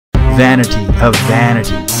Vanity of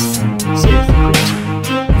vanities, saith the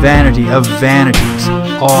preacher. Vanity of vanities,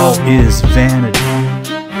 all is vanity.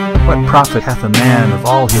 What profit hath a man of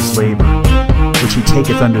all his labor, which he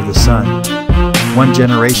taketh under the sun? One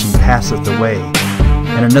generation passeth away,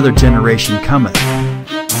 and another generation cometh.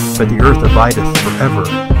 But the earth abideth forever.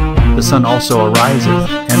 The sun also ariseth,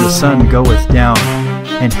 and the sun goeth down,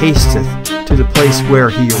 and hasteth to the place where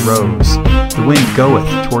he arose. The wind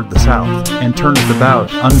goeth toward the south, and turneth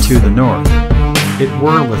about unto the north. It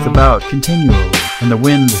whirleth about continually, and the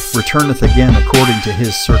wind returneth again according to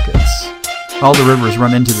his circuits. All the rivers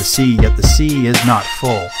run into the sea, yet the sea is not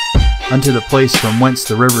full. Unto the place from whence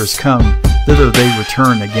the rivers come, thither they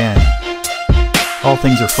return again. All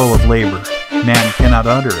things are full of labor. Man cannot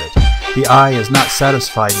utter it. The eye is not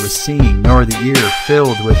satisfied with seeing, nor the ear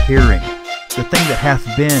filled with hearing. The thing that hath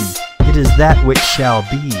been, it is that which shall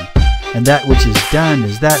be, and that which is done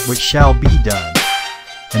is that which shall be done.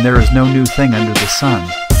 And there is no new thing under the sun.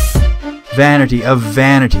 Vanity of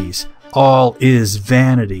vanities, all is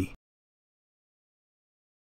vanity.